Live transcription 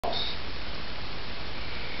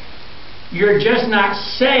You're just not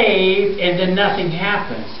saved and then nothing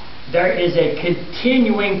happens. There is a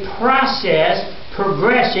continuing process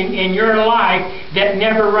progressing in your life that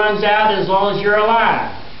never runs out as long as you're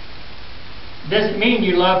alive. Doesn't mean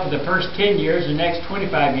you love for the first 10 years, the next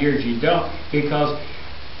 25 years you don't, because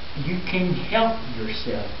you can help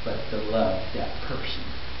yourself but to love that person.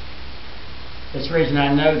 That's the reason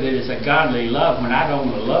I know that it's a godly love. When I don't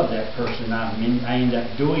want to love that person, I end up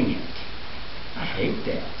doing it. I hate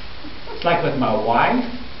that. It's like with my wife.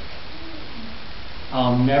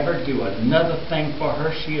 I'll never do another thing for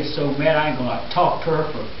her. She is so mad I ain't going to talk to her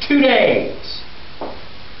for 2 days.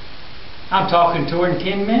 I'm talking to her in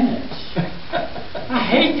 10 minutes. I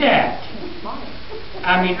hate that.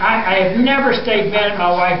 I mean, I have never stayed mad at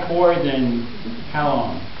my wife more than how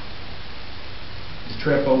long? The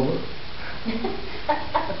trip over?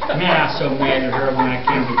 Man, I was so mad at her when I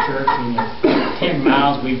came to church and the 10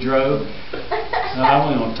 miles we drove. I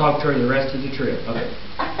wasn't going to talk to her the rest of the trip. Okay.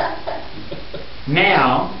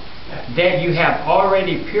 Now that you have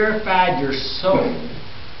already purified your soul,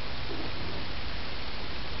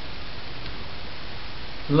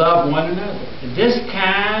 love one another. This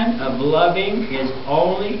kind of loving is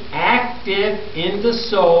only active in the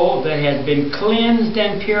soul that has been cleansed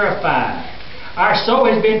and purified. Our soul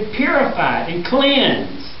has been purified and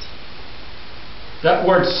cleansed. That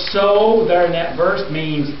word soul there in that verse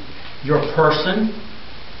means your person,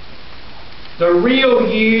 the real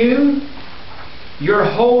you, your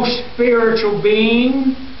whole spiritual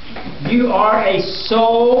being. You are a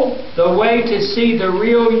soul. The way to see the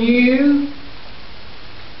real you.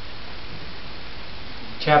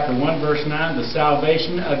 Chapter 1 verse 9, the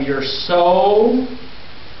salvation of your soul.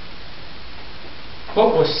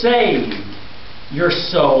 What was saved? Your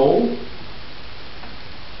soul.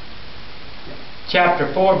 Chapter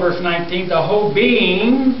 4 verse 19, the whole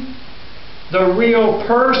being, the real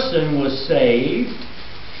person was saved.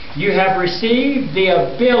 You have received the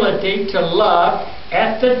ability to love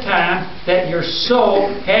at the time that your soul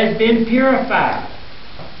has been purified.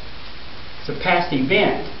 It's a past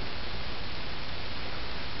event.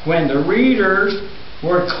 When the readers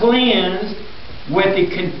were cleansed with the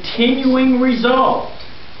continuing result.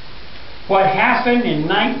 What happened in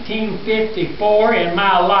 1954 in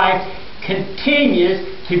my life continues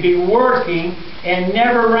to be working and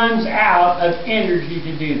never runs out of energy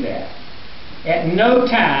to do that. At no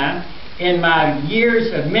time in my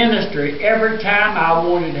years of ministry, every time I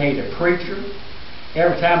wanted to hate a preacher,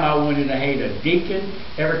 every time I wanted to hate a deacon,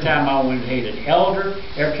 every time I wanted to hate an elder,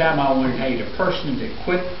 every time I wanted to hate a person that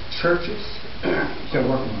quit churches. Still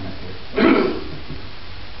working on that here.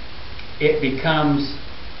 It becomes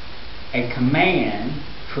a command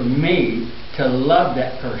for me to love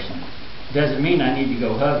that person. Doesn't mean I need to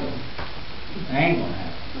go hug him. I ain't going to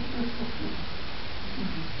have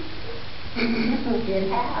It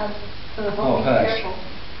has. Oh, hush.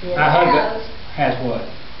 It I hug has. it. Has what?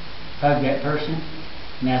 Hug that person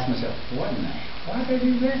and ask myself, what in the hell? Why did I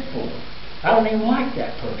do that for? I don't even like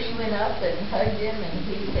that He person. went up and hugged him and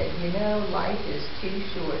he said, you know, life is too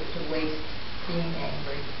short to waste being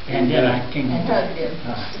angry. And then I came And hugged him.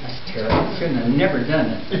 Oh, that's terrible. Shouldn't have never done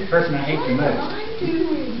it. The person I hate the most. What am I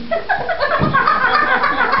doing?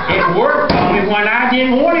 It worked on me when I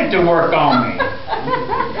didn't want it to work on me.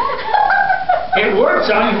 It works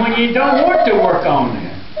on you when you don't want it to work on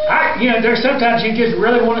you. There's sometimes you just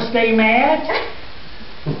really want to stay mad.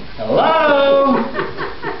 Hello?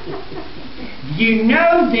 You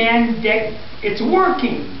know then that it's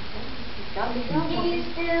working. He's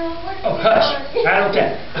still working. Oh, hush. I don't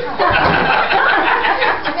tell.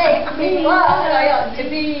 Make me what I ought to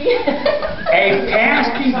be.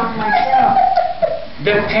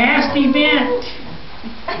 The past event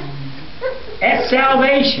at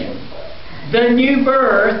salvation, the new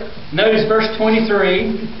birth. Notice verse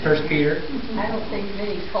 23, 1 Peter. I don't think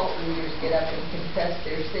many cult leaders get up and confess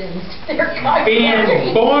their sins to their God.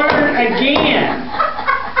 Being born again.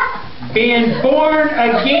 Being born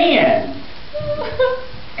again.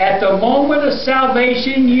 At the moment of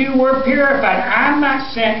salvation, you were purified. I'm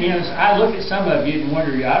not saying, I look at some of you and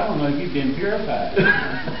wonder, I don't know if you've been purified.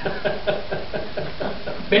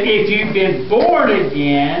 But if you've been born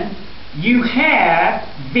again, you have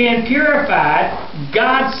been purified.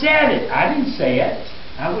 God said it. I didn't say it.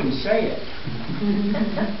 I wouldn't say it.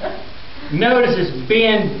 Notice it's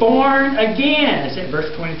being born again. Is it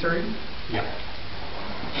verse 23? Yeah.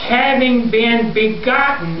 Having been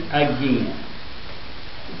begotten again.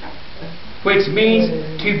 Which means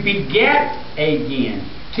to beget again.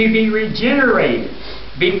 To be regenerated.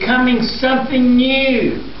 Becoming something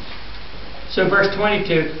new. So verse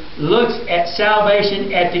 22 looks at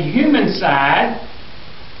salvation at the human side.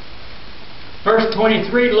 Verse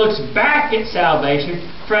 23 looks back at salvation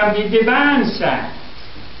from the divine side.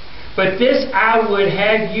 But this I would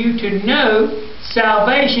have you to know,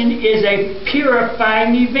 salvation is a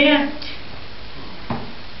purifying event.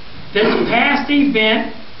 This past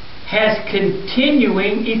event has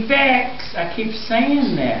continuing effects. I keep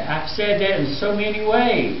saying that. I've said that in so many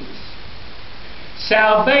ways.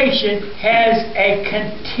 Salvation has a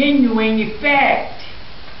continuing effect.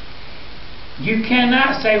 You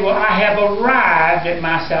cannot say, well, I have arrived at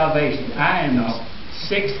my salvation. I am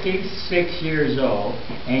 66 years old,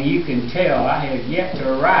 and you can tell I have yet to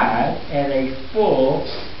arrive at a full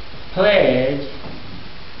pledge,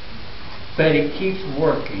 but it keeps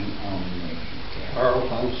working on me. Earl,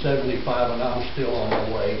 I'm 75 and I'm still on my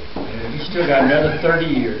way. You still got another 30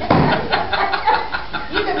 years.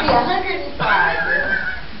 You could be 105, Bill.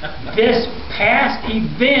 This past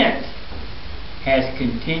event has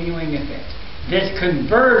continuing effects. This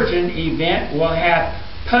conversion event will have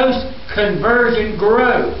post-conversion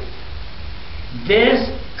growth.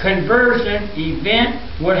 This conversion event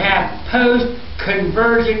would have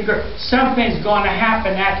post-conversion growth. Something's going to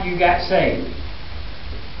happen after you got saved.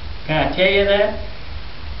 Can I tell you that?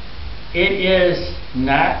 It is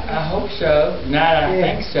not, I hope so, not I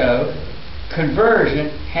think so.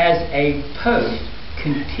 Conversion has a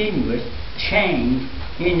post-continuous change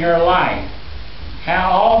in your life.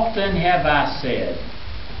 How often have I said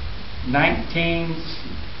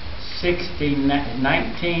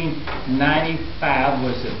 1995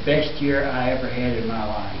 was the best year I ever had in my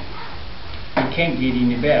life. It can't get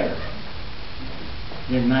any better.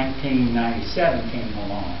 Then 1997 came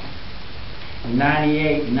along.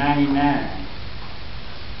 98, 99.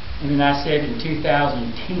 And then I said in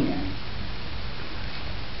 2010,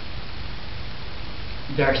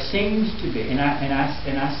 there seems to be, and I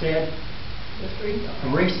said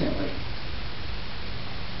recently,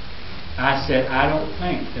 I said, I don't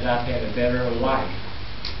think that I've had a better life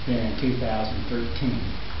than in 2013.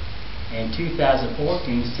 And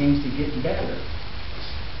 2014 seems to get better.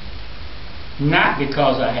 Not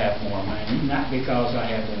because I have more money, not because I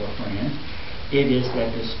have more friends. It is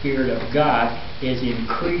that the Spirit of God has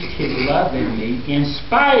increased His love in me in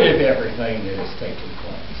spite of everything that has taken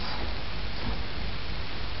place.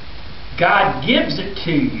 God gives it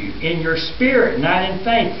to you in your spirit, not in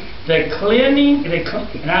faith. The cleansing, and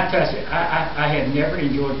I tell you, I have never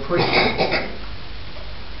enjoyed preaching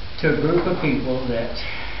to a group of people that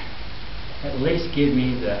at least give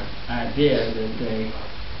me the idea that they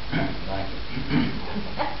like it.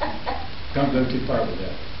 Don't go too far with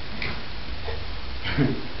that.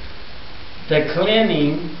 The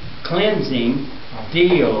cleansing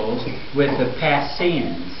deals with the past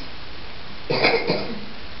sins.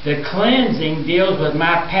 The cleansing deals with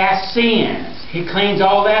my past sins. He cleans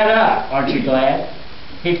all that up. Aren't you glad?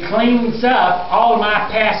 He cleans up all my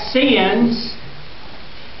past sins.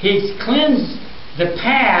 He cleans the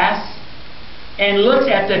past and looks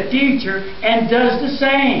at the future and does the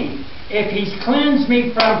same. If He's cleansed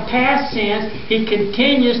me from past sins, He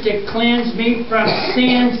continues to cleanse me from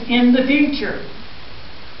sins in the future.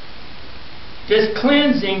 This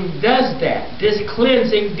cleansing does that. This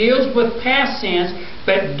cleansing deals with past sins,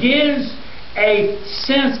 but gives a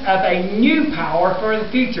sense of a new power for the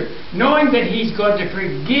future. Knowing that He's going to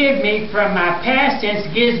forgive me from my past sins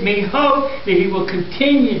gives me hope that He will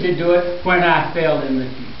continue to do it when I fail in the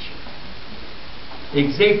future.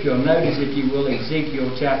 Ezekiel, notice if you will,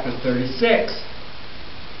 Ezekiel chapter 36.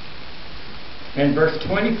 And verse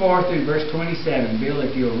 24 through verse 27. Bill,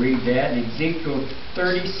 if you'll read that. Ezekiel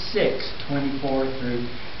 36, 24 through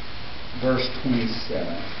verse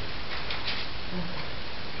 27.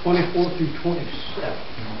 24 through 27.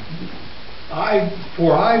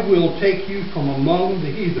 For I will take you from among the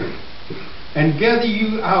heathen, and gather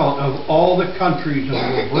you out of all the countries,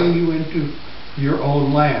 and will bring you into your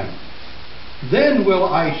own land. Then will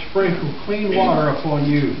I sprinkle clean water upon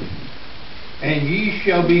you, and ye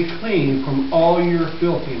shall be clean from all your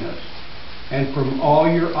filthiness, and from all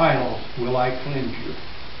your idols will I cleanse you.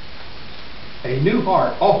 A new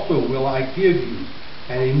heart also will I give you,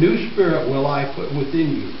 and a new spirit will I put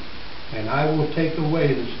within you. And I will take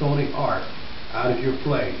away the stony heart out of your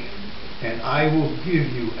flesh, and I will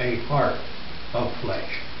give you a heart of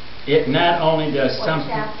flesh. It not only does What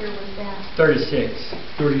something... chapter was that? 36.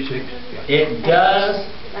 36. Yeah. It does...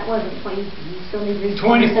 That wasn't 20. You still need to read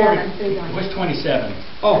 24. 27. What's 27?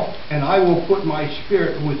 Oh, and I will put my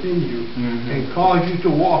spirit within you, and cause you to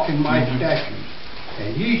walk in my statutes,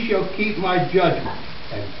 and ye shall keep my judgments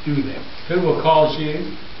and do them. Who will cause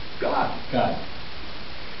you? God. God.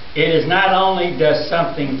 It is not only does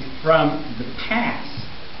something from the past,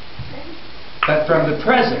 but from the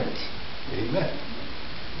present. Amen.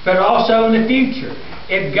 but also in the future.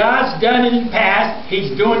 If God's done it in the past,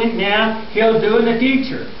 He's doing it now, He'll do it in the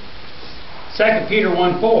future. 2 Peter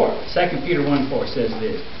 1:4. 2 Peter 1:4 says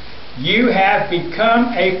this. You have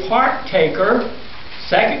become a partaker.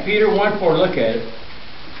 2 Peter 1:4, look at it.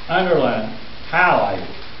 Underline, highlight it.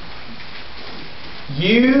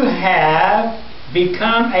 You have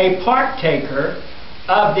become a partaker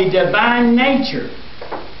of the divine nature,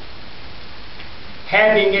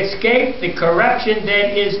 having escaped the corruption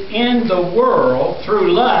that is in the world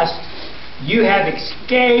through lust. You have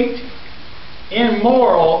escaped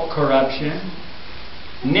immoral corruption.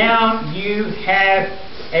 Now you have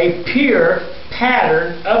a pure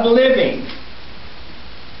pattern of living.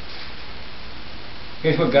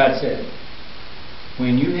 Here's what God said.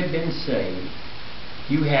 When you have been saved,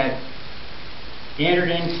 you have entered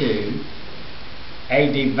into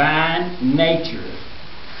a divine nature,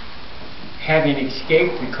 having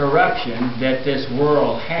escaped the corruption that this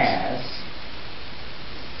world has.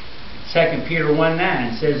 2 Peter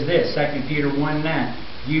 1:9 says this. 2 Peter 1:9.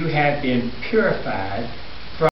 You have been purified